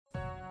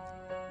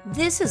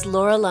This is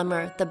Laura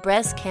Lummer, the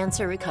Breast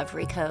Cancer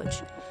Recovery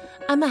Coach.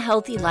 I'm a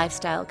healthy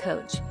lifestyle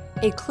coach,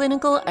 a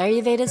clinical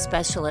Ayurveda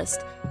specialist,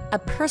 a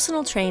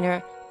personal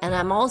trainer, and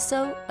I'm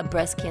also a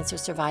breast cancer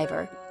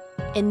survivor.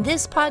 In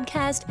this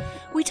podcast,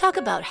 we talk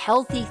about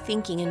healthy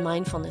thinking and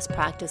mindfulness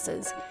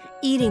practices,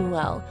 eating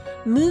well,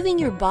 moving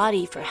your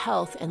body for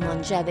health and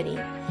longevity.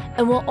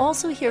 And we'll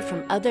also hear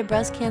from other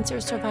breast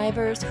cancer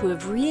survivors who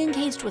have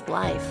re-engaged with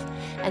life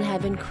and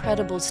have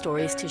incredible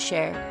stories to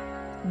share.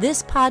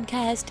 This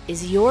podcast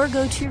is your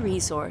go-to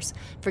resource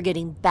for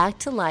getting back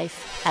to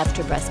life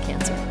after breast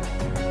cancer.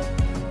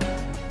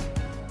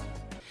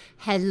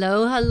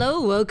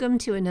 Hello. Welcome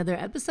to another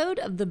episode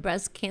of the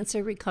Breast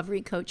Cancer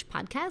Recovery Coach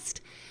podcast.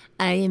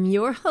 I am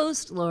your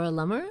host, Laura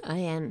Lummer. I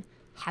am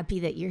happy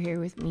that you're here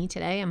with me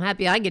today. I'm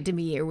happy I get to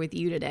be here with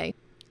you today.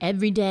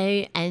 Every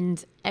day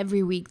and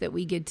every week that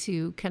we get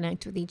to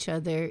connect with each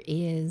other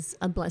is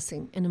a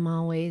blessing, and I'm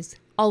always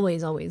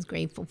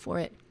grateful for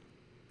it.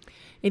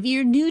 If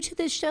you're new to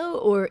this show,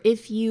 or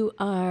if you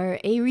are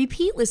a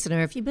repeat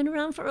listener, if you've been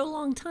around for a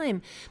long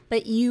time,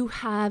 but you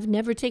have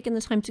never taken the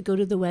time to go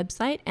to the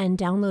website and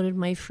downloaded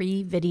my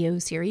free video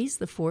series,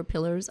 The 4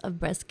 Pillars of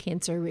Breast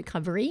Cancer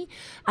Recovery,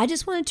 I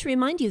just wanted to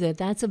remind you that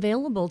that's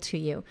available to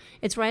you.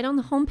 It's right on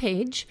the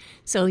homepage.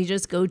 So you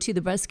just go to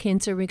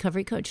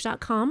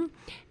thebreastcancerrecoverycoach.com,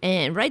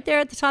 and right there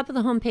at the top of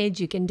the homepage,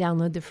 you can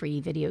download the free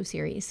video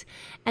series.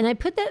 And I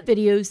put that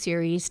video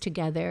series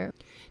together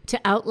to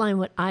outline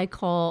what I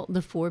call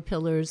the 4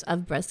 pillars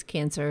of breast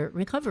cancer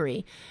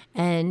recovery.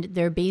 And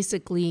they're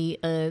basically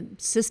a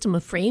system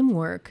of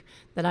framework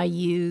that I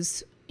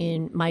use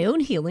in my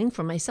own healing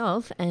for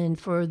myself and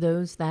for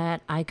those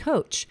that I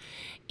coach.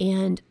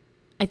 And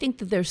I think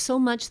that there's so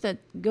much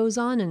that goes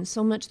on and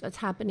so much that's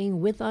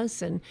happening with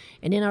us and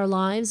in our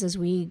lives as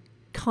we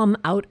come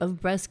out of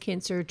breast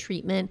cancer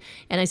treatment.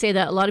 And I say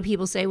that a lot of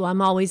people say, well,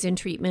 I'm always in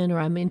treatment, or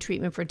I'm in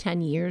treatment for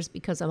 10 years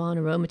because I'm on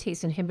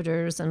aromatase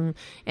inhibitors.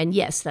 And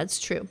yes, that's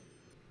true.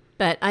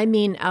 But I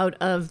mean out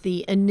of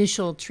the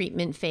initial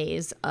treatment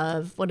phase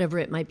of whatever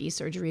it might be,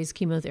 surgeries,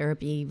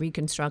 chemotherapy,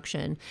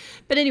 reconstruction.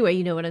 But anyway,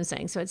 you know what I'm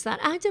saying. So it's that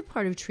active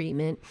part of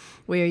treatment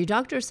where your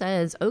doctor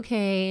says,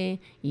 okay,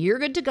 you're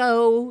good to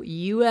go.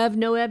 You have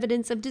no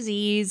evidence of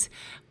disease,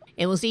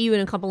 and we'll see you in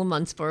a couple of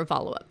months for a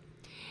follow-up.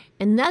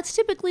 And that's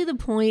typically the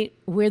point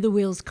where the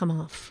wheels come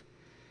off,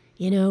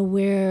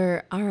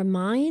 where our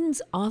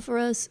minds offer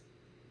us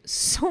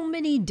so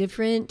many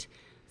different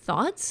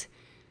thoughts,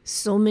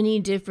 so many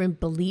different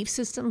belief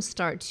systems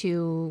start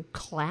to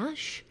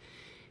clash,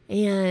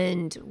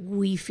 and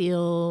we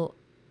feel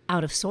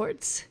out of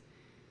sorts,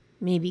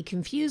 maybe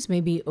confused,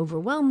 maybe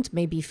overwhelmed,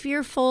 maybe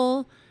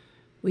fearful.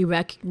 We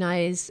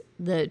recognize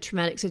the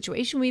traumatic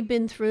situation we've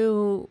been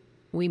through.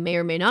 We may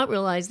or may not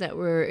realize that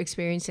we're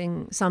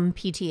experiencing some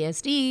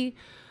PTSD.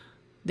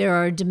 There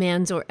are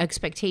demands or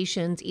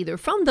expectations either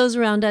from those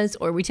around us,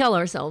 or we tell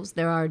ourselves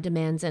there are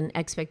demands and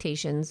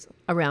expectations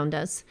around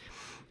us.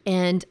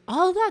 And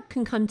all that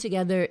can come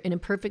together in a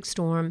perfect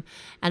storm.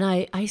 And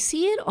I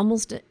see it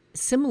almost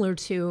similar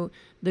to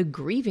the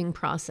grieving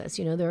process.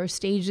 There are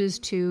stages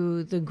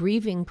to the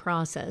grieving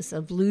process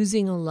of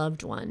losing a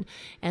loved one,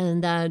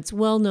 and that's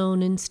well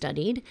known and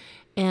studied.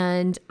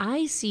 And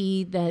I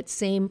see that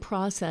same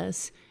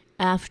process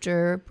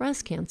after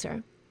breast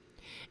cancer.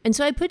 And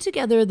so I put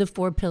together the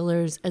 4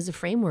 pillars as a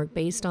framework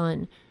based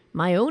on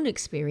my own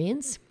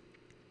experience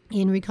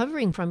in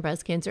recovering from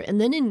breast cancer, and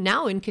then in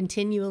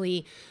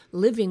continually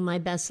living my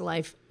best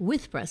life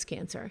with breast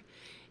cancer.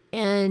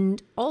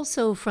 And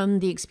also from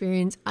the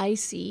experience I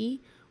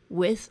see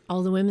with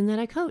all the women that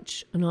I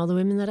coach and all the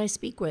women that I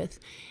speak with.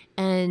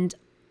 And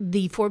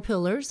the 4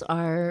 pillars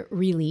are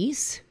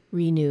release,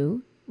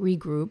 renew,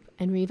 regroup,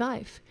 and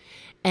revive.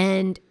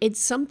 And it's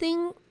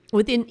something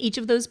within each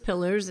of those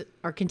pillars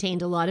are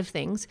contained a lot of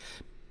things.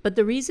 But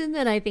the reason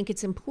that I think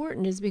it's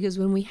important is because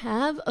when we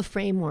have a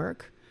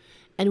framework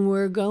and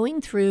we're going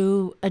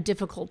through a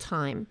difficult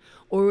time,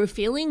 or we're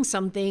feeling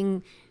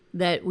something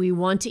that we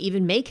want to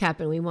even make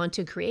happen, we want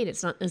to create,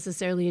 it's not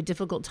necessarily a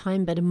difficult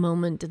time, but a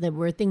moment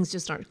where things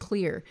just aren't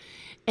clear.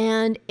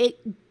 And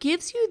it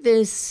gives you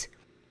this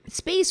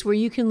space where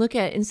you can look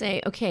at it and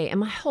say, okay,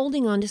 am I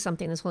holding on to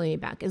something that's holding me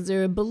back? Is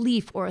there a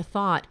belief or a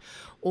thought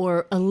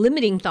or a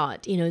limiting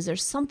thought? Is there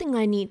something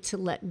I need to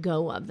let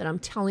go of that I'm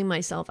telling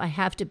myself I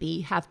have to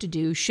be, have to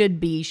do, should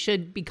be,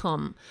 should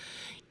become?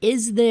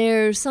 Is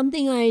there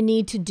something I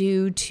need to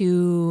do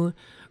to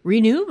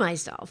renew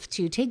myself,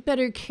 to take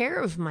better care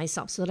of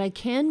myself so that I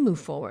can move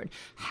forward?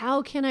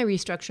 How can I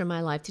restructure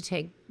my life to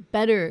take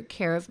better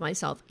care of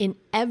myself in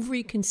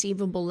every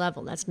conceivable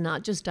level? That's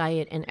not just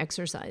diet and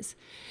exercise.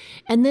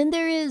 And then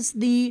there is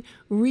the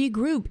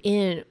regroup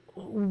in,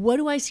 what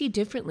do I see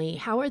differently?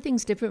 How are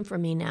things different for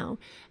me now?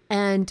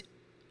 And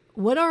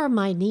what are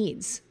my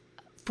needs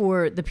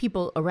for the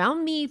people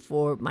around me,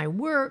 for my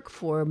work,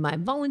 for my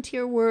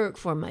volunteer work,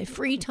 for my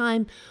free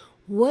time?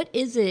 What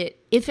is it,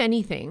 if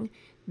anything,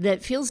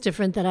 that feels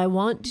different, that I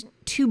want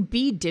to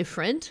be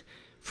different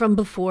from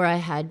before I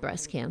had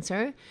breast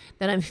cancer,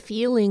 that I'm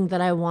feeling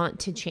that I want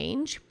to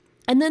change?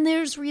 And then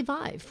there's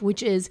revive,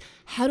 which is,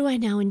 how do I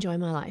now enjoy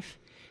my life?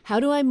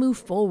 How do I move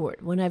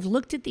forward? When I've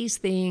looked at these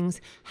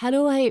things, how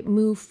do I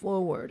move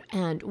forward?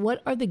 And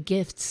what are the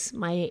gifts,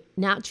 my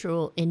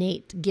natural,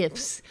 innate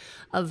gifts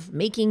of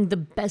making the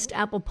best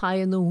apple pie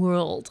in the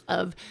world,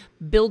 of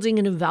building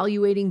and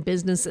evaluating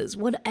businesses,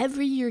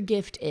 whatever your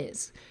gift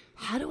is,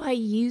 how do I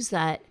use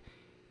that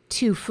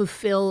to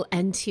fulfill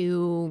and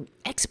to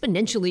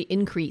exponentially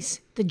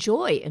increase the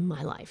joy in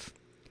my life?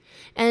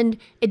 And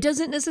it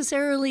doesn't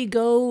necessarily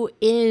go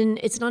in,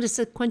 it's not a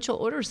sequential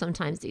order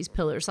sometimes, these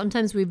pillars.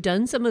 Sometimes we've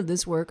done some of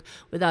this work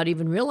without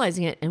even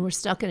realizing it, and we're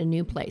stuck in a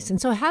new place. And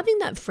so having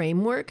that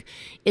framework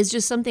is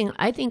just something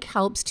I think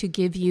helps to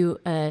give you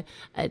a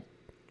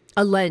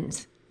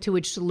lens to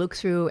which to look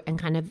through and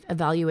kind of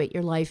evaluate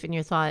your life and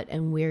your thought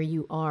and where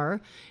you are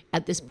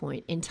at this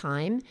point in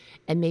time,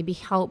 and maybe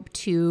help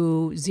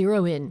to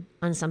zero in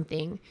on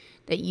something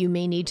that you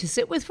may need to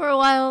sit with for a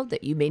while,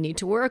 that you may need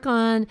to work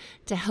on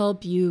to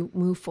help you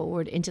move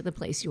forward into the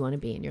place you want to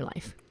be in your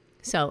life.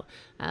 So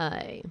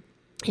I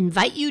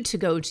invite you to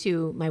go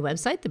to my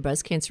website,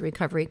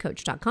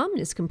 thebreastcancerrecoverycoach.com.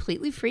 It's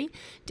completely free.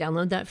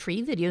 Download that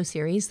free video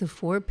series, The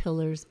 4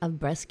 Pillars of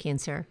Breast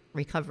Cancer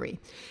Recovery.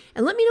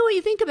 And let me know what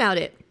you think about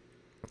it.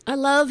 I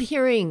love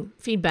hearing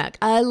feedback.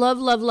 I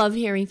love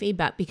hearing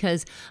feedback,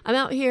 because I'm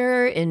out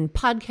here in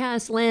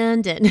podcast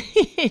land and,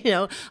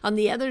 on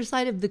the other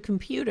side of the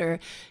computer,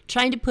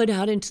 trying to put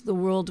out into the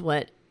world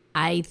what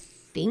I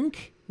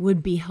think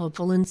would be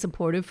helpful and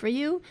supportive for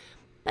you.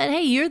 But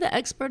hey, you're the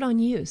expert on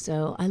you.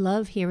 So I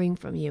love hearing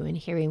from you and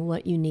hearing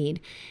what you need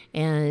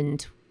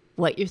and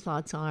what your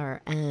thoughts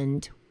are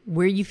and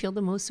where you feel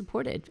the most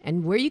supported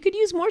and where you could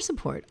use more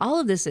support. All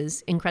of this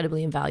is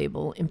incredibly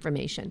invaluable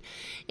information.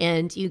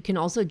 And you can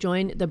also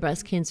join the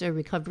Breast Cancer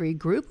Recovery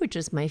Group, which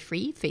is my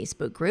free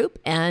Facebook group,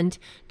 and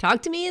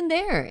talk to me in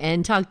there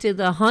and talk to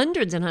the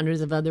hundreds and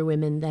hundreds of other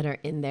women that are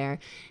in there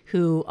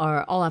who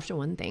are all after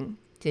one thing: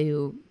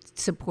 to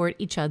support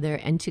each other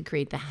and to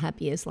create the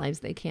happiest lives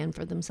they can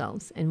for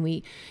themselves. And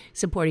we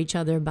support each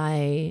other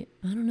by,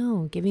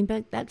 giving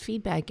back that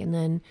feedback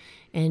and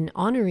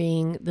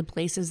honoring the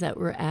places that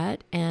we're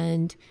at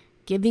and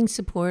giving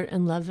support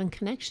and love and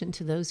connection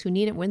to those who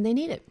need it when they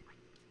need it.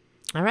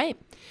 All right.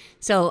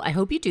 So I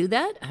hope you do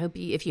that. I hope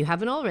you, if you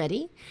haven't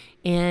already,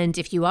 and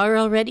if you are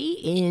already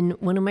in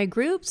one of my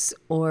groups,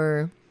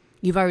 or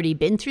you've already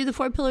been through the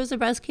 4 pillars of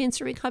breast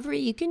cancer recovery,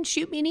 you can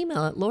shoot me an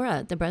email at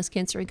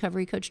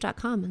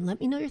laura@thebreastcancerrecoverycoach.com and let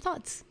me know your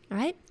thoughts. All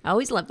right. I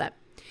always love that.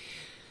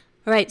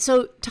 All right.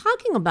 So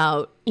talking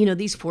about,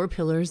 these 4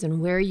 pillars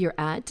and where you're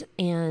at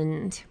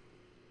and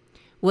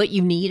what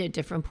you need at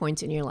different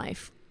points in your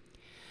life.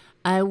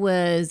 I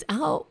was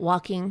out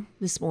walking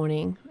this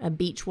morning. A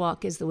beach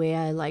walk is the way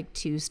I like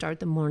to start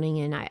the morning.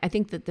 And I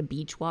think that the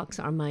beach walks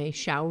are my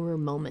shower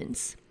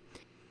moments.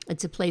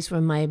 It's a place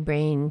where my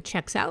brain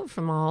checks out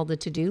from all the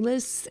to-do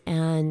lists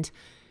and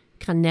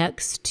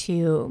connects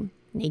to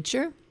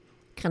nature,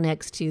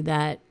 connects to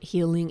that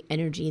healing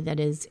energy that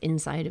is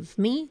inside of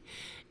me.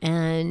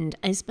 And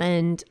I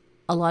spend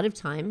a lot of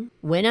time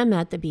when I'm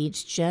at the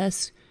beach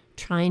just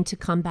trying to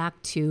come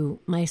back to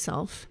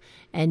myself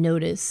and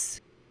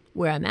notice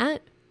where I'm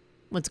at,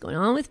 what's going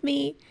on with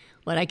me,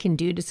 what I can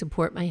do to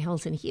support my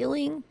health and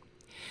healing.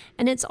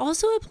 And it's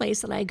also a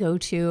place that I go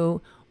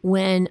to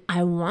when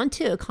I want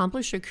to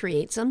accomplish or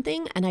create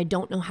something and I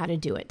don't know how to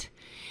do it.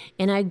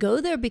 And I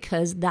go there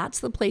because that's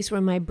the place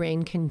where my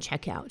brain can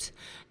check out.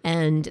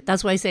 And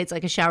that's why I say it's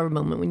like a shower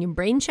moment, when your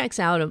brain checks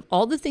out of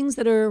all the things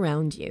that are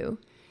around you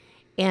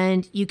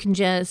and you can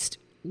just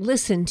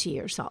listen to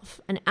yourself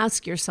and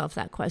ask yourself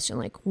that question,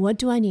 like, what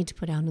do I need to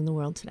put out in the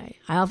world today?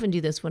 I often do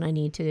this when I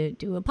need to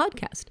do a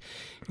podcast.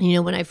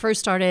 When I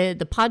first started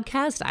the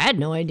podcast, I had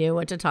no idea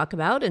what to talk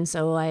about. And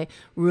so I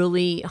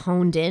really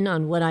honed in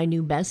on what I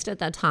knew best at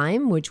that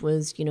time, which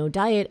was,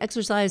 diet,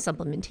 exercise,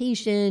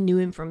 supplementation, new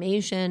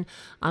information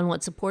on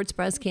what supports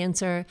breast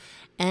cancer.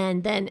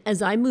 And then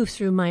as I moved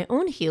through my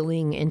own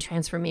healing and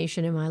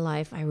transformation in my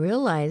life, I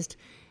realized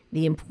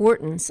the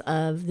importance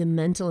of the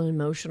mental and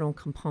emotional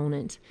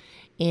component.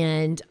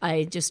 And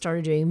I just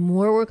started doing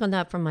more work on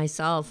that for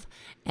myself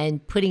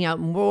and putting out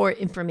more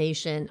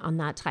information on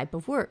that type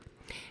of work.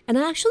 And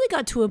I actually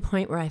got to a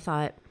point where I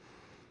thought,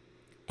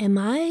 am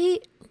I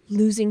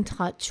losing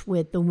touch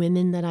with the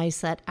women that I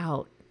set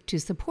out to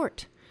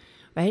support?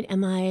 Right?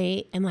 Am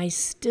I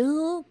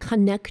still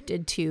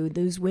connected to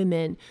those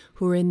women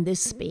who are in this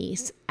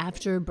space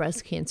after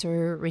breast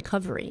cancer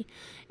recovery?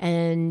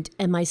 And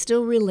am I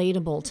still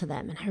relatable to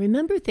them? And I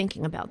remember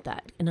thinking about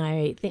that. And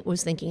I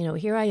was thinking,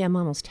 here I am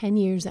almost 10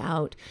 years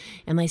out.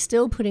 Am I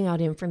still putting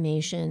out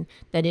information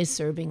that is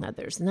serving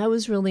others? And that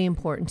was really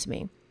important to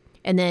me.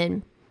 And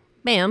then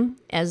bam,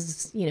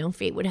 as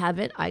fate would have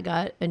it, I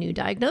got a new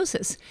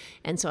diagnosis.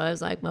 And so I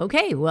was like,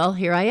 okay, well,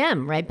 here I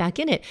am right back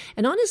in it.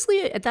 And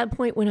honestly, at that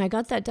point, when I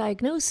got that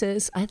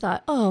diagnosis, I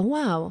thought, oh,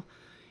 wow,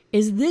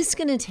 is this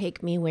going to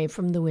take me away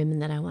from the women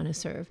that I want to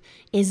serve?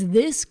 Is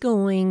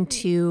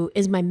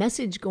my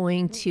message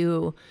going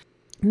to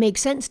make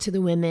sense to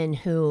the women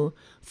who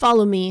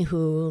follow me,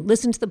 who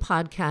listen to the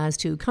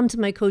podcast, who come to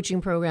my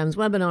coaching programs,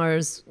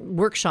 webinars,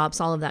 workshops,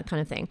 all of that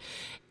kind of thing.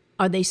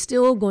 Are they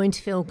still going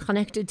to feel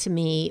connected to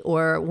me?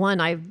 Or one,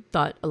 I've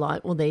thought a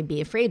lot, will they be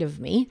afraid of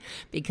me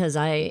because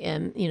I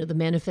am, the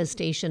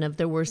manifestation of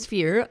their worst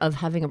fear of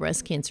having a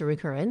breast cancer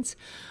recurrence?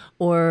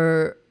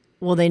 Or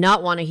will they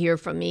not want to hear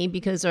from me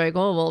because they're like,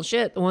 oh, well,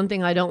 shit, the one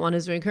thing I don't want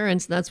is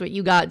recurrence. That's what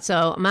you got.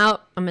 So I'm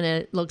out. I'm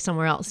going to look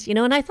somewhere else.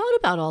 And I thought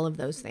about all of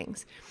those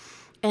things.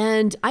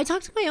 And I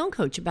talked to my own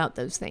coach about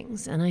those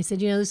things. And I said,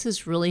 this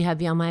is really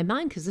heavy on my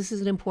mind because this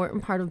is an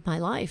important part of my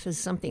life, is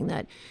something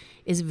that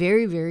is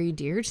very, very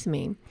dear to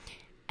me.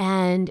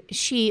 And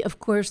she, of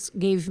course,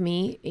 gave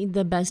me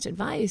the best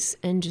advice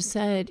and just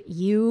said,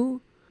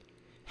 you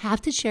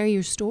have to share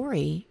your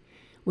story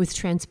with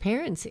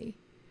transparency.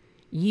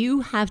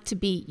 You have to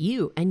be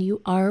you, and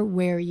you are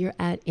where you're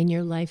at in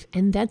your life,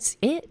 and that's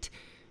it.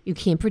 You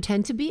can't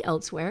pretend to be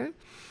elsewhere.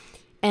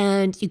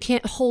 And you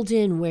can't hold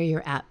in where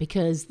you're at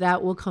because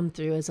that will come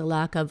through as a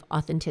lack of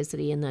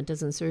authenticity, and that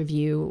doesn't serve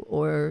you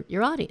or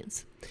your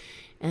audience.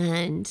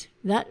 And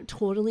that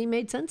totally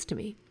made sense to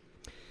me.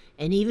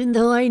 And even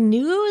though I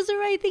knew it was the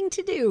right thing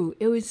to do,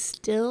 it was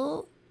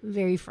still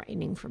very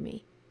frightening for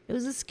me. It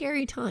was a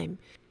scary time.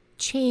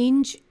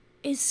 Change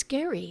is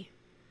scary.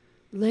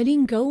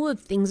 Letting go of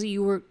things that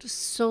you worked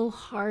so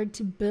hard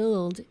to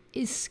build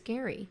is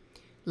scary.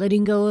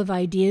 Letting go of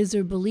ideas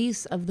or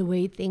beliefs of the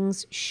way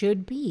things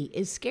should be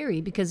is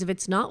scary, because if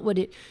it's not what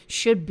it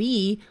should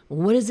be,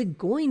 what is it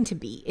going to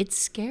be? It's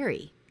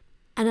scary.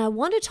 And I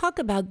want to talk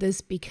about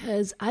this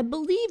because I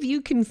believe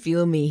you can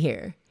feel me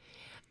here.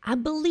 I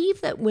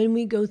believe that when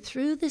we go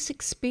through this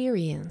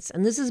experience,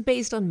 and this is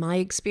based on my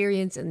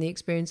experience and the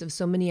experience of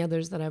so many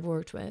others that I've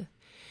worked with,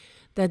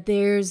 that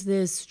there's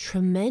this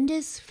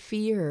tremendous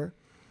fear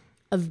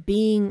of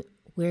being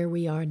where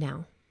we are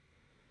now.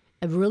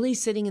 Of really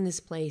sitting in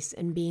this place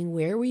and being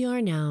where we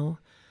are now,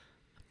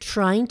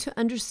 trying to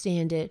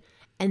understand it,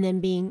 and then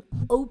being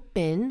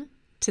open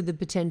to the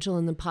potential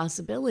and the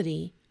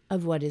possibility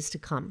of what is to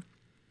come.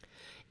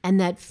 And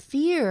that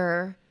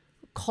fear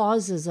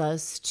causes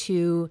us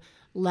to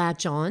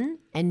latch on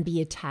and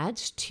be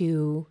attached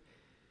to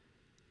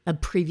a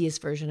previous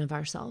version of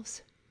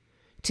ourselves.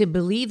 To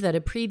believe that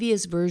a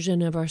previous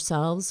version of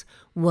ourselves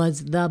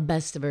was the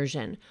best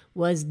version,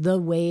 was the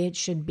way it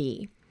should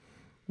be.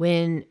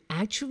 When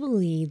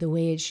actually the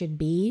way it should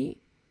be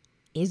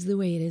is the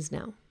way it is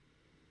now.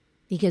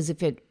 Because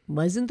if it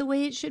wasn't the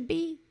way it should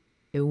be,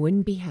 it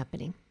wouldn't be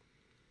happening.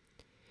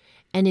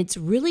 And it's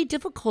really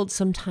difficult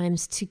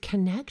sometimes to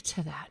connect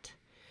to that,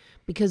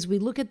 because we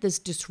look at this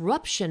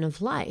disruption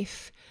of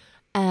life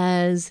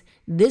as,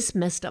 this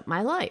messed up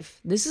my life.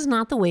 This is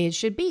not the way it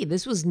should be.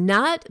 This was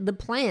not the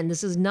plan.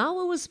 This is not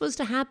what was supposed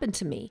to happen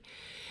to me.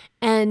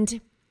 And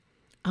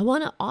I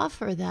want to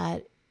offer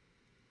that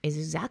is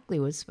exactly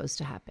what's supposed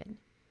to happen,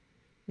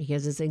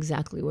 because it's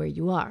exactly where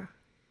you are.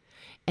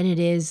 And it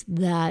is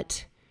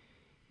that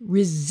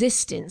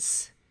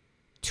resistance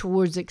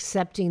towards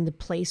accepting the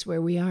place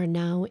where we are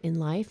now in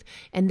life.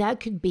 And that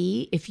could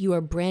be if you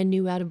are brand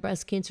new out of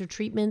breast cancer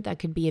treatment. That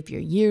could be if you're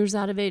years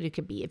out of it. It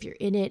could be if you're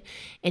in it.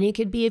 And it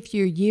could be if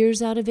you're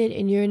years out of it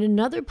and you're in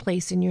another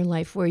place in your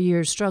life where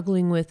you're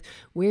struggling with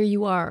where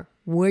you are,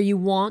 where you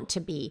want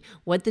to be,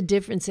 what the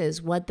difference is,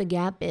 what the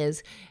gap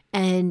is.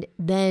 And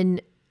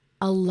then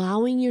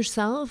allowing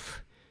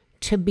yourself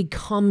to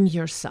become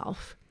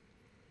yourself.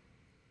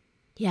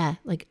 Yeah,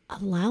 like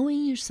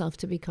allowing yourself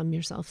to become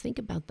yourself. Think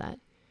about that.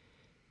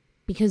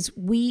 Because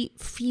we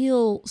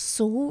feel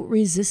so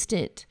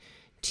resistant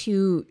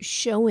to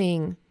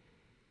showing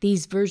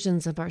these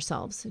versions of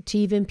ourselves to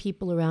even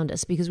people around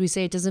us, because we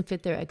say it doesn't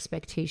fit their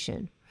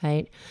expectation,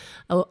 right?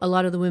 A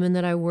lot of the women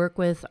that I work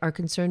with are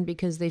concerned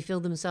because they feel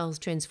themselves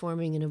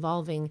transforming and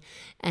evolving,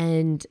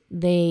 and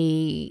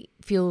they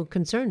feel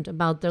concerned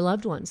about their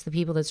loved ones, the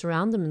people that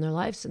surround them in their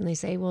lives. And they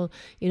say, well,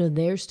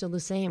 they're still the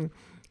same.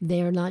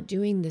 They're not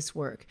doing this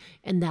work.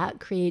 And that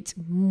creates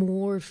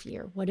more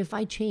fear. What if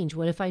I change?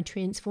 What if I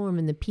transform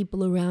and the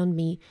people around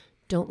me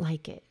don't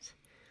like it?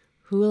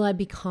 Who will I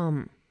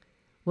become?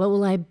 What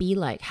will I be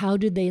like? How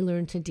do they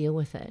learn to deal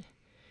with it?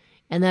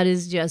 And that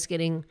is just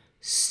getting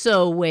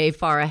so way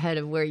far ahead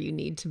of where you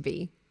need to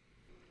be.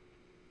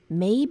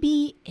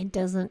 Maybe it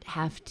doesn't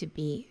have to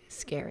be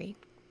scary.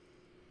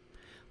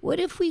 What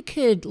if we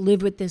could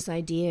live with this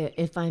idea,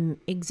 if I'm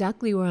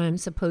exactly where I'm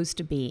supposed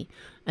to be,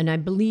 and I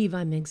believe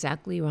I'm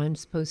exactly where I'm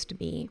supposed to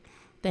be,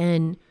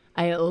 then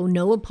I owe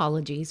no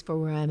apologies for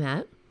where I'm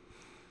at.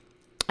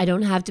 I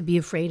don't have to be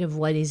afraid of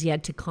what is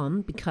yet to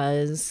come,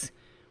 because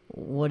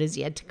what is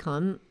yet to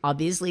come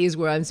obviously is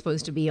where I'm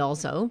supposed to be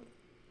also.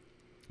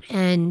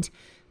 And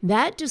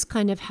that just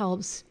kind of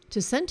helps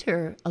to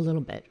center a little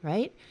bit,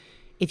 right?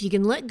 If you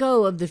can let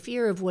go of the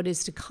fear of what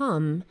is to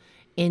come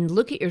and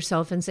look at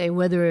yourself and say,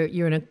 whether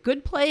you're in a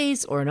good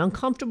place or an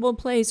uncomfortable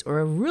place or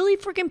a really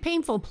freaking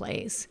painful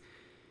place,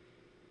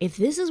 if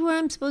this is where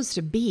I'm supposed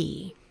to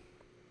be,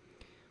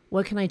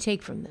 what can I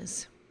take from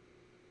this?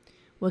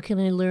 What can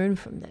I learn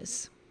from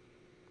this?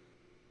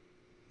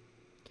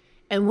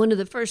 And one of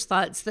the first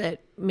thoughts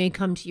that may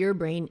come to your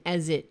brain,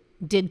 as it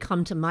did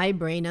come to my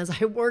brain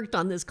as I worked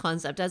on this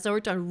concept, as I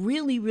worked on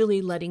really,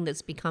 really letting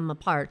this become a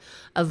part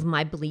of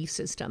my belief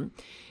system,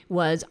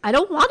 was I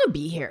don't want to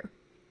be here.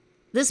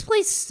 This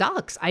place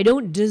sucks. I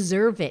don't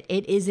deserve it.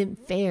 It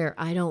isn't fair.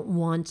 I don't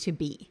want to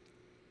be.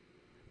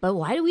 But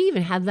why do we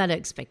even have that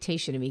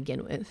expectation to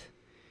begin with?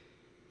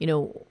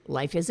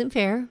 Life isn't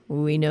fair.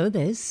 We know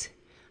this.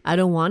 I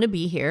don't want to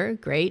be here.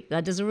 Great.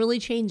 That doesn't really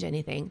change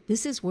anything.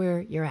 This is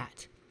where you're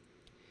at.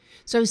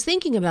 So I was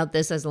thinking about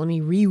this let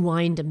me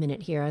rewind a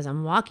minute here as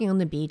I'm walking on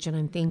the beach and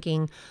I'm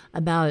thinking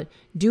about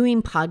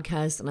doing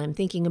podcasts and I'm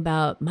thinking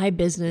about my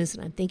business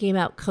and I'm thinking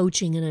about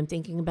coaching and I'm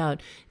thinking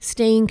about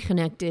staying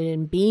connected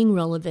and being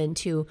relevant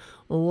to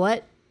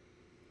what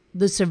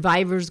the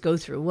survivors go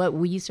through, what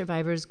we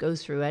survivors go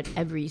through at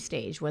every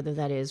stage, whether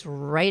that is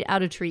right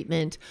out of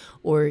treatment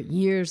or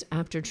years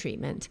after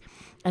treatment.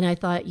 And I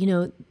thought,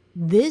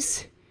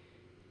 this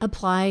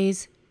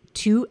applies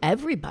to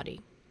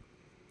everybody.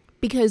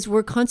 Because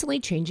we're constantly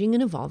changing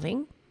and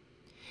evolving.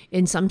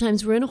 And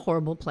sometimes we're in a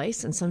horrible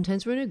place, and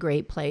sometimes we're in a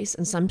great place,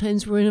 and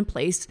sometimes we're in a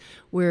place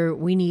where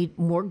we need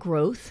more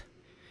growth.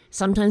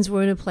 Sometimes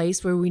we're in a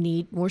place where we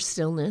need more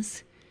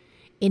stillness.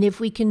 And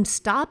if we can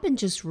stop and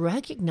just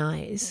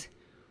recognize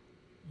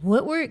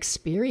what we're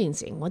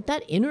experiencing, what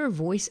that inner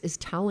voice is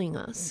telling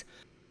us,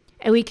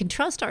 and we can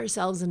trust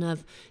ourselves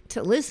enough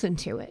to listen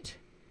to it,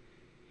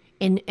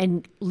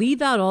 and leave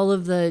out all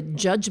of the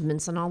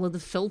judgments and all of the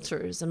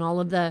filters and all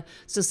of the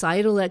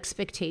societal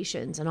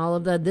expectations and all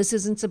of this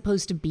isn't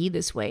supposed to be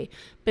this way.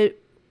 But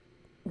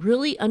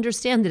really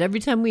understand that every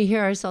time we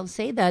hear ourselves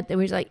say that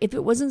we're like, if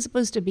it wasn't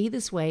supposed to be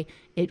this way,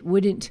 it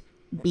wouldn't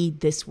be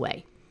this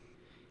way.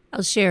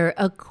 I'll share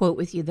a quote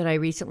with you that I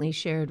recently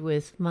shared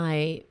with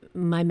my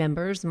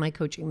members, my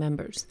coaching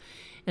members.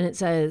 And it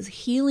says,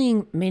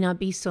 healing may not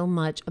be so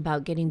much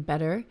about getting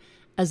better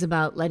as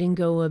about letting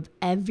go of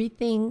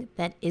everything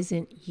that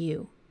isn't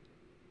you,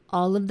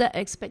 all of the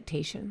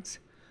expectations,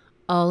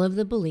 all of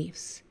the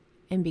beliefs,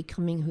 and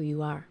becoming who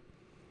you are.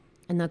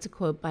 And that's a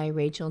quote by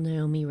Rachel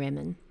Naomi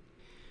Remen.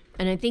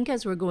 And I think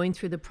as we're going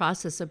through the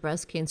process of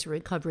breast cancer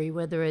recovery,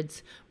 whether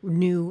it's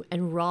new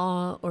and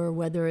raw or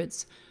whether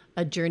it's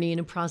a journey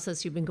and a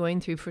process you've been going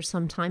through for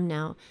some time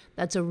now,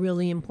 that's a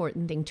really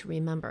important thing to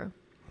remember.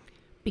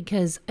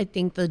 Because I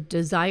think the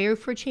desire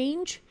for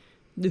change,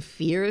 the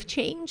fear of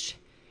change,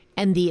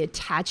 and the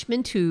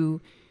attachment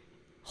to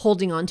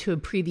holding on to a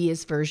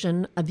previous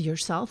version of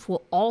yourself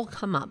will all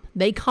come up.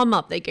 They come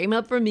up. They came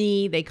up for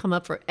me. They come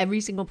up for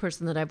every single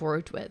person that I've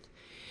worked with.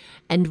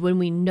 And when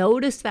we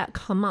notice that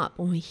come up,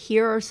 when we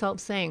hear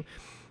ourselves saying,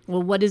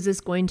 well, what is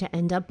this going to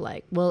end up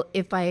like? Well,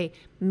 if I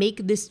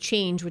make this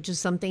change, which is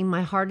something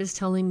my heart is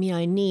telling me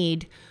I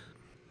need,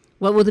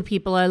 what will the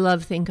people I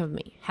love think of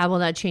me? How will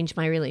that change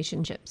my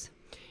relationships?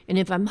 And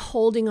if I'm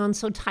holding on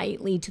so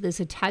tightly to this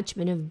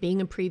attachment of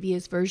being a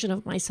previous version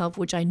of myself,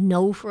 which I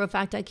know for a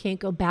fact I can't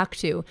go back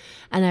to,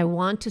 and I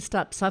want to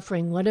stop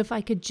suffering, what if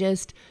I could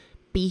just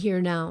be here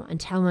now and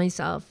tell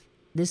myself,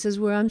 this is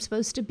where I'm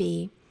supposed to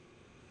be,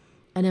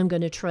 and I'm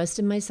going to trust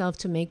in myself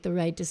to make the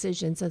right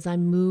decisions as I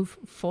move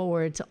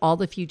forward to all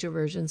the future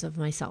versions of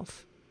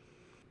myself.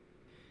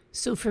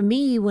 So for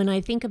me, when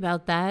I think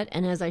about that,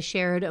 and as I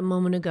shared a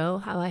moment ago,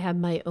 how I have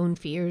my own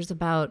fears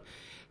about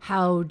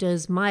how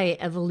does my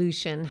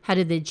evolution, how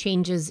do the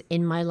changes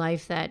in my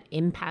life that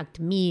impact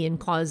me and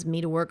cause me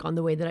to work on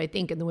the way that I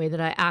think and the way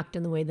that I act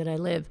and the way that I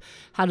live,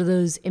 how do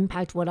those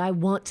impact what I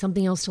want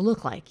something else to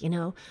look like,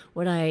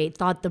 what I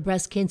thought the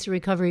Breast Cancer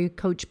Recovery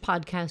Coach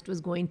podcast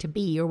was going to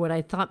be, or what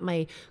I thought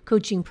my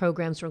coaching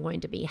programs were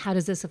going to be. How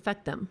does this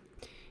affect them?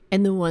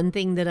 And the one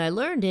thing that I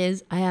learned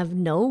is I have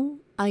no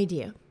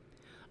idea.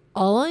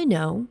 All I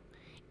know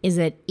is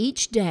that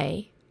each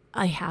day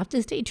I have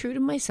to stay true to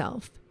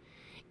myself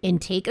and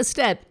take a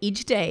step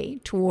each day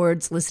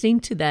towards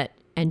listening to that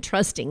and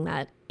trusting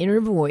that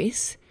inner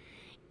voice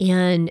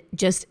and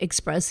just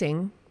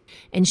expressing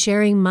and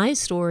sharing my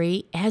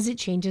story as it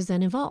changes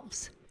and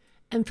evolves.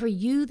 And for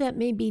you, that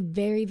may be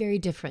very, very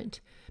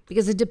different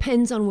because it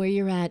depends on where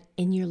you're at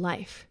in your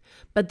life.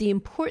 But the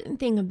important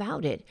thing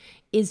about it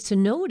is to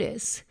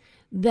notice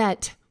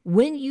that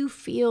when you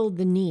feel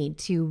the need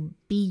to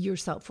be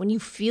yourself, when you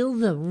feel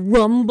the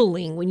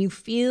rumbling, when you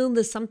feel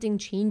the something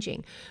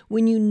changing,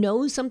 when you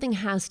know something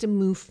has to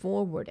move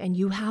forward and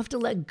you have to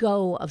let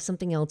go of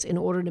something else in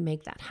order to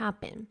make that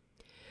happen,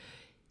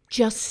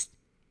 just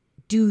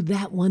do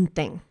that one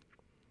thing.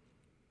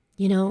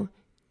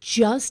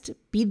 Just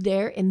be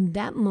there in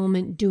that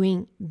moment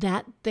doing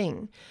that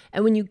thing.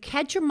 And when you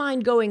catch your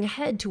mind going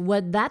ahead to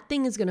what that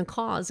thing is going to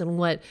cause and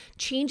what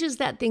changes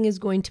that thing is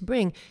going to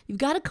bring, you've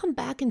got to come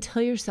back and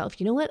tell yourself,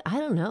 you know what? I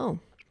don't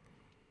know.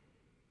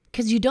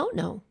 Because you don't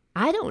know.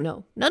 I don't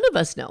know. None of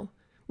us know.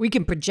 We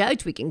can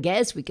project, we can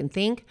guess, we can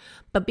think.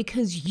 But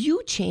because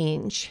you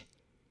change,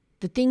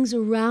 the things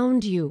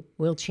around you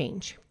will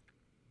change.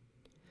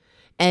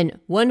 And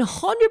 100%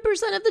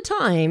 of the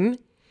time,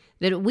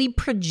 that we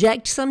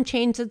project some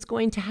change that's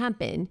going to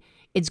happen,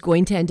 it's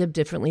going to end up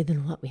differently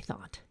than what we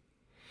thought.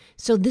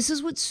 So this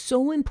is what's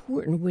so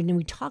important when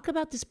we talk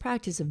about this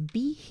practice of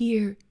be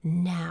here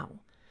now.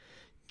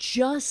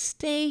 Just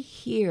stay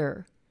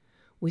here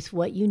with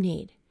what you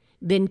need.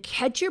 Then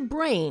catch your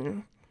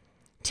brain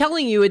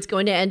telling you it's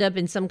going to end up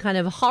in some kind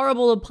of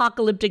horrible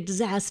apocalyptic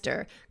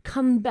disaster.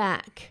 Come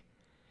back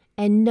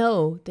and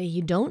know that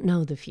you don't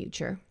know the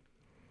future.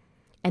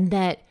 And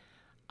that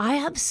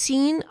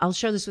I'll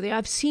share this with you,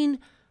 I've seen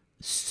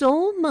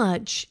so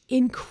much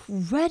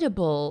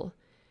incredible,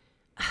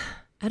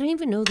 I don't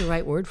even know the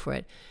right word for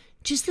it,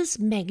 just this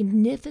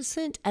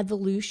magnificent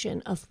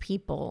evolution of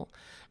people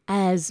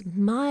as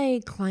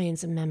my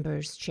clients and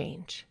members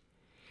change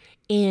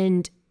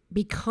and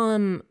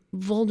become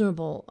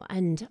vulnerable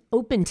and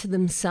open to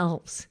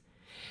themselves,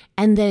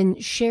 and then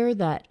share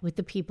that with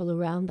the people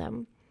around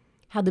them,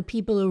 how the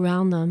people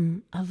around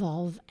them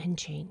evolve and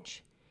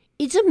change.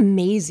 It's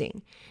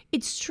amazing.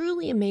 It's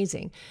truly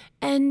amazing.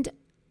 And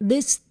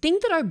this thing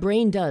that our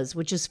brain does,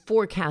 which is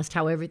forecast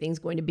how everything's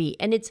going to be,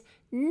 and it's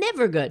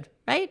never good,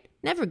 right?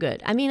 Never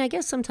good. I mean, I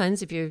guess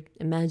sometimes if you're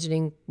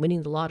imagining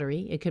winning the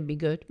lottery, it could be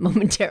good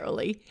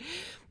momentarily.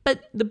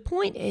 But the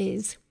point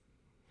is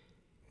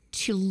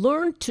to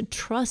learn to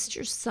trust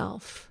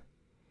yourself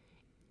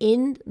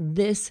in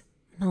this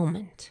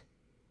moment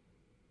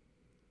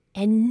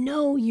and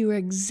know you're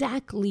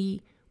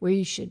exactly where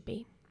you should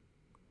be.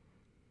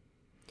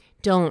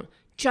 Don't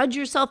judge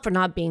yourself for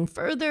not being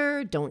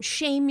further. Don't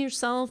shame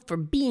yourself for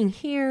being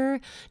here.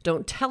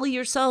 Don't tell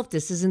yourself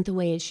this isn't the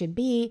way it should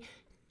be.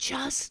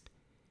 Just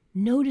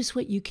notice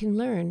what you can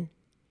learn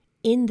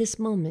in this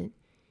moment,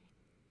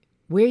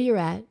 where you're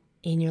at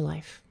in your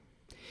life.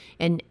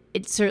 And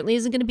it certainly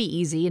isn't going to be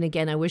easy. And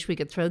again, I wish we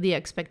could throw the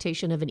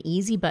expectation of an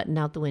easy button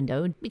out the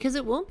window, because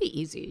it won't be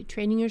easy.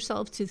 Training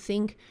yourself to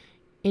think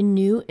in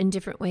new and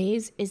different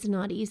ways is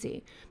not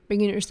easy.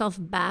 Bringing yourself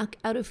back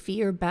out of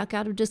fear, back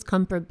out of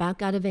discomfort,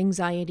 back out of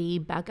anxiety,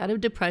 back out of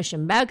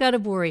depression, back out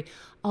of worry.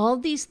 All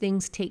these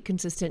things take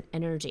consistent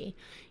energy.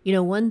 You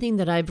know, one thing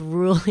that I've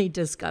really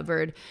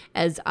discovered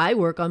as I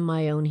work on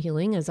my own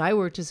healing, as I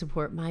work to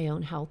support my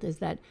own health, is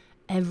that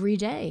every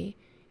day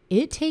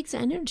it takes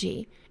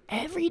energy.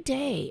 Every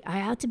day I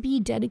have to be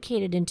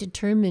dedicated and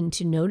determined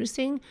to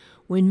noticing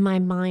when my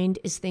mind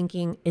is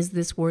thinking, is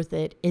this worth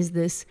it?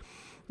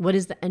 What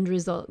is the end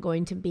result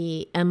going to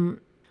be?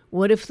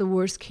 What if the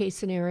worst case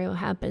scenario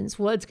happens?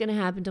 What's going to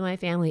happen to my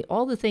family?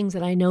 All the things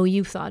that I know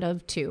you've thought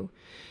of too.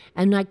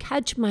 And I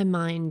catch my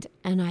mind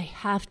and I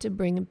have to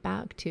bring it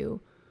back to,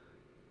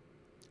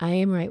 I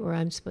am right where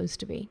I'm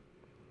supposed to be.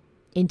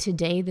 And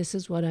today, this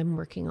is what I'm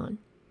working on.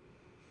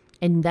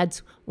 And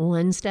that's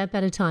one step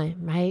at a time,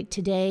 right?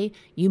 Today,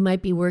 you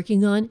might be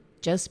working on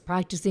just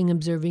practicing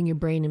observing your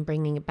brain and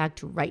bringing it back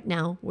to right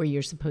now where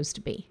you're supposed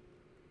to be.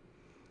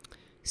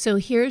 So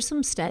here are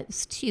some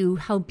steps to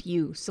help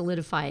you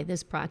solidify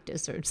this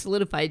practice, or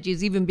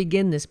just even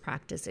begin this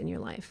practice in your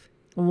life.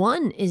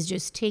 One is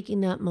just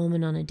taking that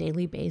moment on a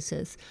daily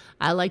basis.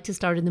 I like to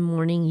start in the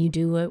morning. You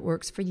do what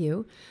works for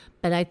you.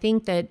 But I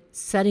think that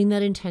setting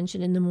that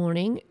intention in the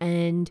morning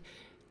and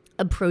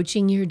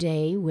approaching your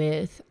day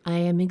with, I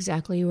am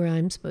exactly where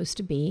I'm supposed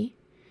to be,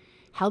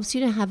 helps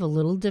you to have a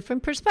little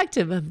different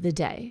perspective of the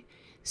day.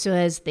 So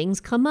as things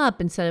come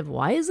up, instead of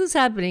why is this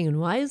happening and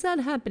why is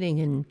that happening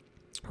and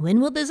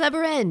when will this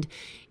ever end,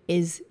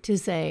 is to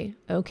say,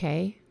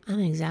 okay,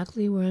 I'm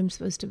exactly where I'm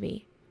supposed to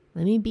be.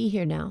 Let me be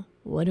here now.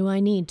 What do I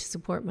need to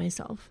support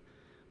myself?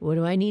 What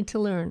do I need to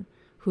learn?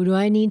 Who do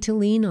I need to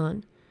lean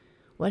on?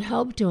 What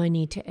help do I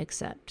need to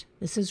accept?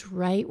 This is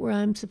right where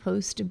I'm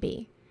supposed to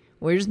be.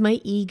 Where's my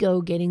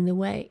ego getting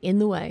in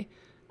the way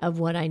of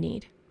what I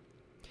need?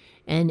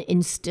 And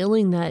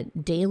instilling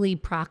that daily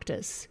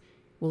practice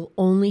will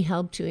only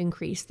help to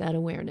increase that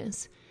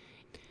awareness.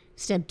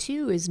 Step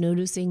 2 is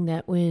noticing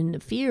that when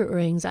fear or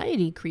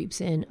anxiety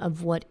creeps in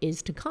of what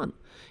is to come.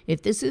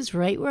 If this is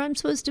right where I'm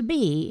supposed to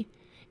be,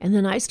 and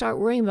then I start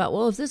worrying about,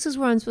 well, if this is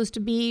where I'm supposed to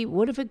be,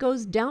 what if it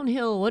goes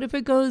downhill? What if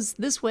it goes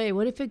this way?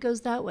 What if it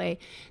goes that way?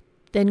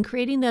 Then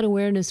creating that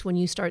awareness when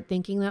you start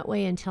thinking that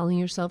way and telling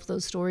yourself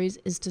those stories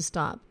is to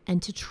stop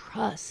and to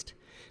trust.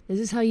 This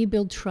is how you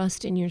build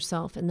trust in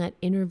yourself and that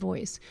inner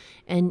voice.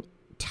 And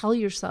tell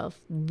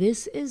yourself,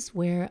 this is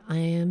where I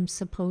am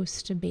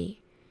supposed to be.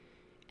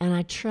 And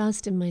I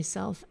trust in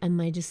myself and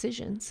my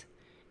decisions.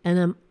 And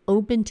I'm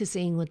open to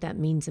seeing what that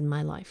means in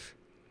my life.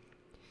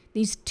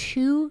 These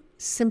 2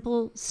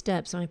 simple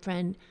steps, my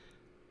friend,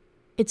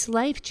 it's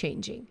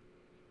life-changing.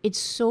 It's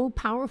so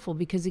powerful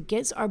because it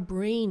gets our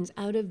brains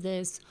out of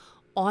this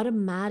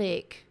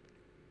automatic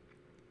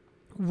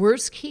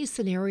worst case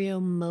scenario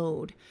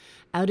mode,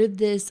 out of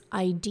this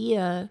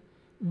idea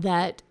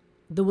that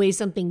the way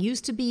something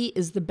used to be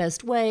is the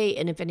best way.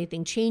 And if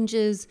anything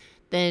changes,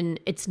 then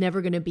it's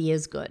never going to be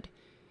as good.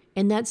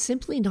 And that's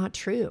simply not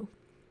true,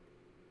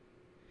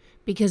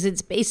 because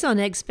it's based on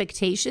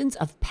expectations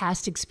of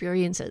past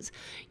experiences.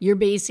 You're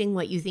basing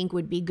what you think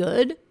would be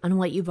good on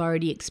what you've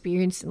already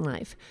experienced in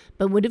life.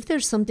 But what if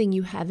there's something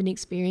you haven't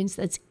experienced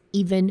that's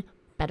even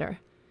better?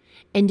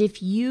 And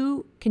if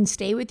you can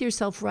stay with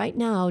yourself right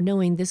now,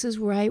 knowing this is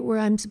right where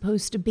I'm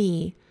supposed to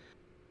be,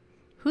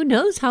 who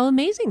knows how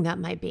amazing that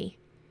might be?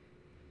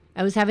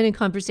 I was having a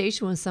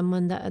conversation with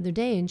someone the other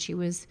day, and she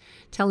was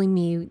telling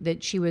me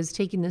that she was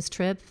taking this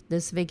trip,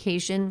 this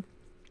vacation,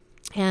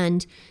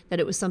 and that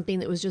it was something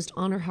that was just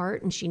on her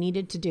heart and she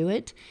needed to do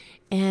it.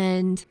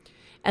 And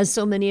as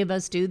so many of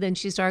us do, then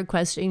she started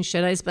questioning,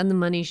 should I spend the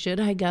money? Should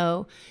I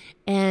go?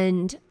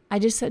 And I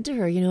just said to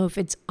her, if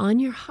it's on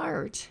your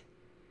heart,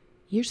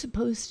 you're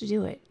supposed to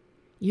do it.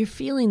 You're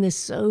feeling this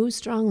so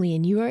strongly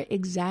and you are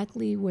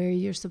exactly where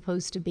you're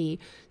supposed to be.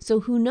 So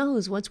who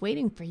knows what's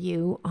waiting for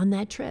you on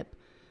that trip?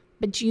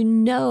 But you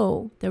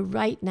know that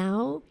right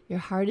now your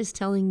heart is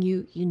telling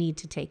you you need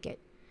to take it.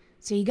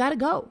 So you got to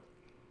go,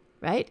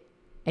 right?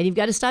 And you've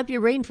got to stop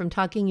your brain from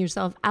talking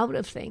yourself out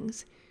of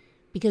things,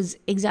 because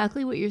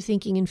exactly what you're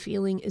thinking and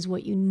feeling is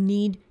what you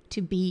need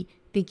to be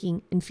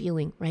thinking and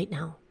feeling right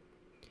now.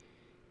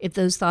 If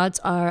those thoughts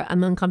are,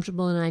 I'm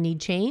uncomfortable and I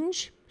need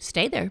change,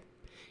 stay there.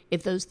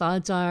 If those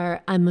thoughts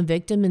are, I'm a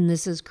victim and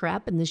this is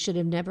crap and this should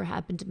have never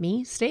happened to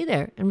me, stay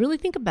there and really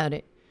think about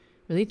it.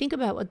 Really think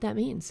about what that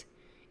means.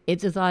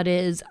 If the thought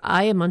is,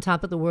 I am on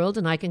top of the world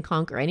and I can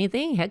conquer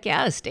anything, heck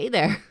yeah, stay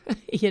there.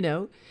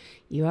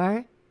 You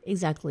are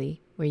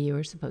exactly where you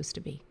are supposed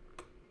to be.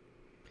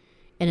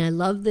 And I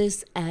love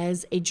this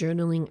as a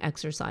journaling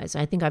exercise.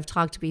 I think I've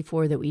talked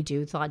before that we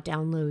do thought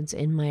downloads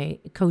in my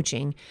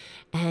coaching.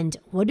 And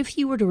what if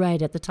you were to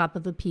write at the top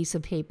of a piece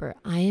of paper,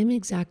 I am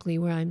exactly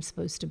where I'm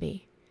supposed to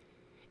be?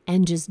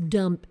 And just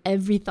dump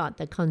every thought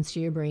that comes to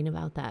your brain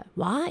about that.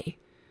 Why?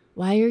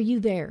 Why are you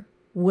there?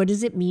 What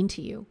does it mean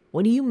to you?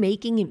 What are you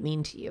making it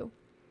mean to you?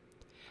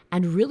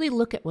 And really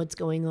look at what's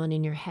going on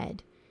in your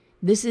head.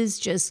 This is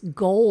just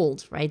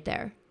gold right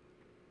there.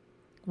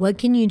 What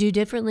can you do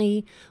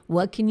differently?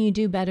 What can you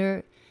do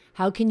better?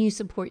 How can you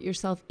support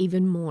yourself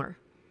even more?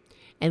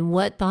 And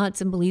what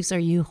thoughts and beliefs are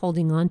you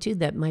holding on to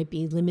that might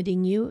be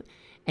limiting you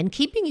and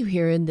keeping you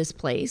here in this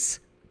place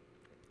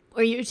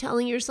where you're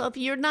telling yourself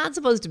you're not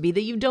supposed to be,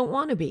 that you don't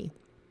want to be?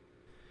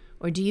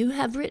 Or do you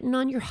have written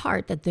on your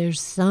heart that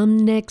there's some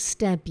next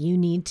step you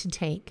need to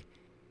take?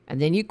 And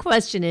then you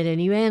question it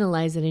and you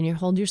analyze it and you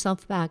hold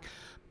yourself back.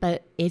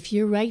 But if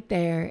you're right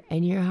there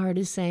and your heart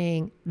is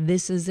saying,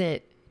 this is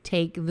it,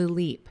 take the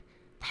leap,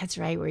 that's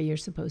right where you're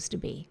supposed to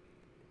be.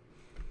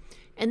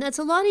 And that's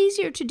a lot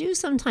easier to do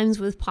sometimes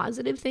with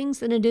positive things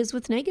than it is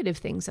with negative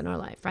things in our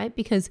life, right?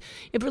 Because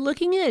if we're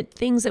looking at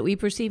things that we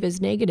perceive as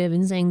negative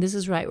and saying, this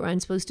is right where I'm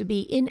supposed to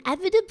be,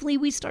 inevitably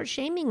we start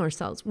shaming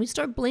ourselves. We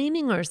start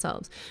blaming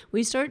ourselves.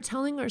 We start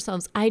telling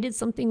ourselves, I did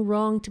something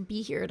wrong to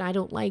be here and I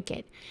don't like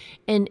it.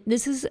 And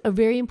this is a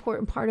very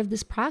important part of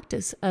this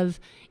practice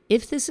of,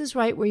 if this is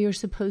right where you're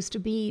supposed to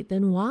be,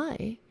 then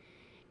why?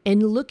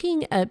 And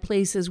looking at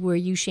places where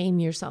you shame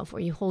yourself,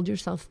 or you hold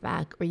yourself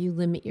back, or you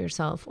limit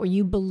yourself, or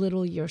you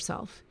belittle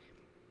yourself,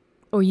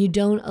 or you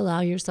don't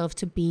allow yourself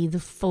to be the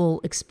full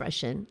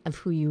expression of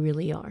who you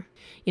really are.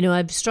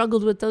 I've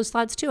struggled with those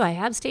thoughts too. I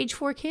have stage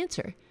 4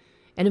 cancer.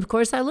 And of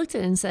course I looked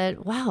at it and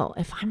said, wow,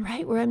 if I'm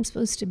right where I'm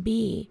supposed to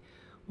be,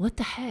 what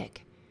the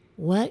heck?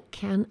 What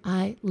can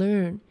I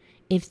learn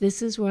if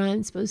this is where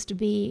I'm supposed to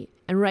be?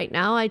 And right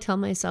now I tell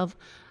myself,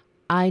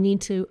 I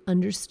need to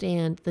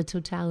understand the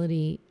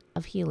totality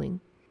of healing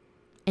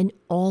and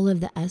all of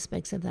the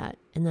aspects of that.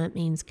 And that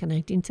means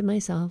connecting to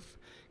myself,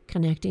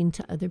 connecting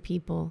to other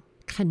people,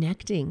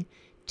 connecting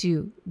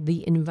to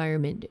the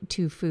environment,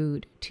 to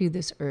food, to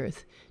this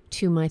earth,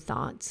 to my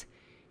thoughts,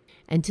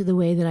 and to the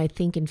way that I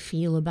think and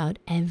feel about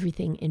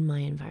everything in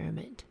my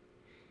environment.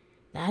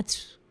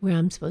 That's where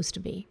I'm supposed to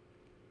be.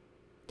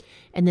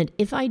 And that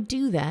if I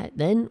do that,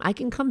 then I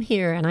can come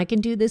here and I can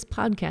do this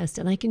podcast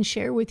and I can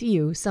share with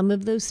you some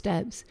of those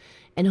steps.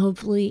 And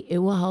hopefully it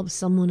will help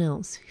someone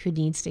else who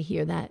needs to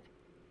hear that.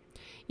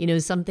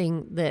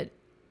 Something that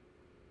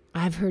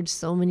I've heard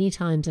so many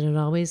times, and it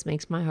always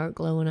makes my heart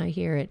glow when I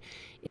hear it,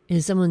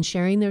 is someone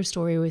sharing their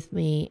story with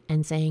me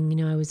and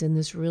saying, I was in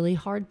this really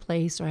hard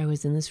place, or I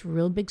was in this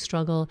real big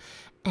struggle,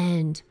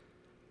 and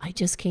I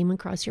just came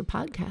across your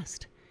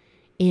podcast.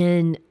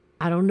 And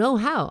I don't know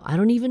how. I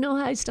don't even know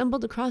how I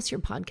stumbled across your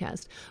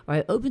podcast. Or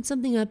I opened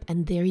something up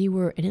and there you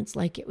were, and it's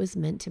like it was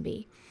meant to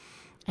be.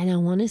 And I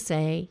want to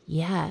say,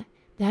 yeah,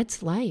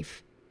 that's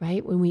life,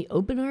 right? When we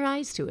open our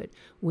eyes to it,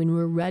 when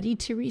we're ready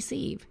to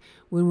receive,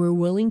 when we're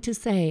willing to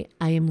say,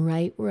 I am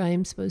right where I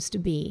am supposed to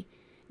be,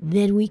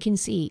 then we can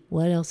see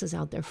what else is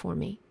out there for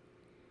me.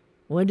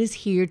 What is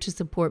here to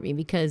support me?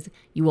 Because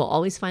you will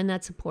always find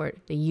that support.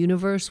 The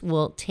universe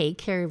will take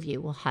care of you,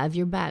 will have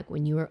your back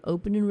when you are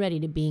open and ready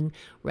to being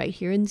right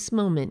here in this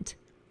moment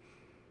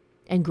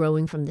and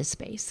growing from this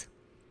space.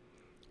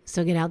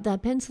 So get out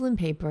that pencil and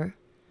paper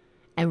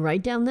and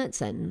write down that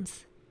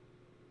sentence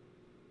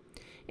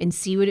and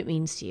see what it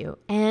means to you.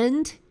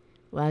 And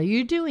while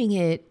you're doing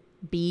it,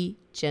 be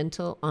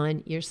gentle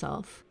on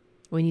yourself.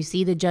 When you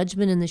see the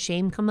judgment and the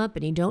shame come up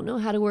and you don't know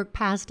how to work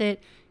past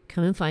it,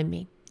 come and find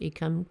me. You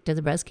come to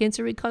the Breast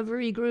Cancer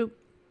Recovery Group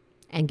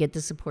and get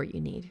the support you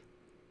need.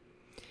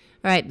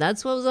 All right,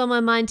 that's what was on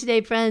my mind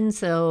today, friends.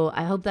 So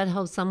I hope that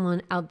helps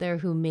someone out there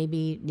who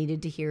maybe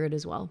needed to hear it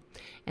as well.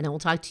 And I will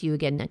talk to you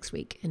again next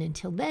week. And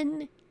until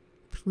then,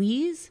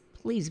 please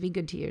be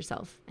good to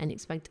yourself and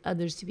expect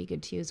others to be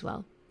good to you as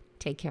well.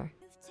 Take care.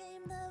 You've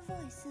tamed the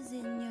voices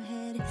in your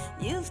head.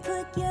 You've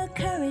put your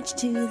courage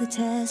to the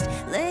test.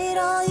 Laid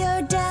all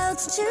your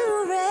doubts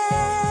to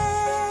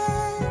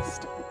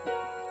rest.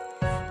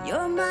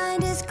 Your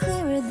mind is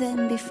clearer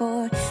than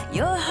before.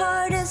 Your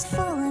heart is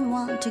full and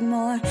wanting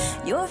more.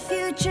 Your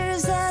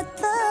future's at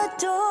the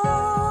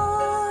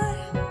door.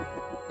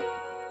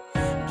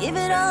 Give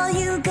it all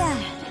you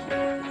got.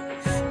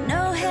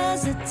 No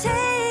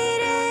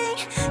hesitating.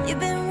 You've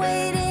been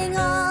waiting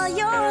all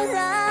your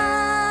life.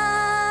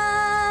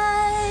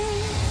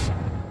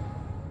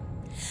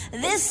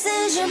 This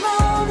is your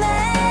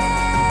moment.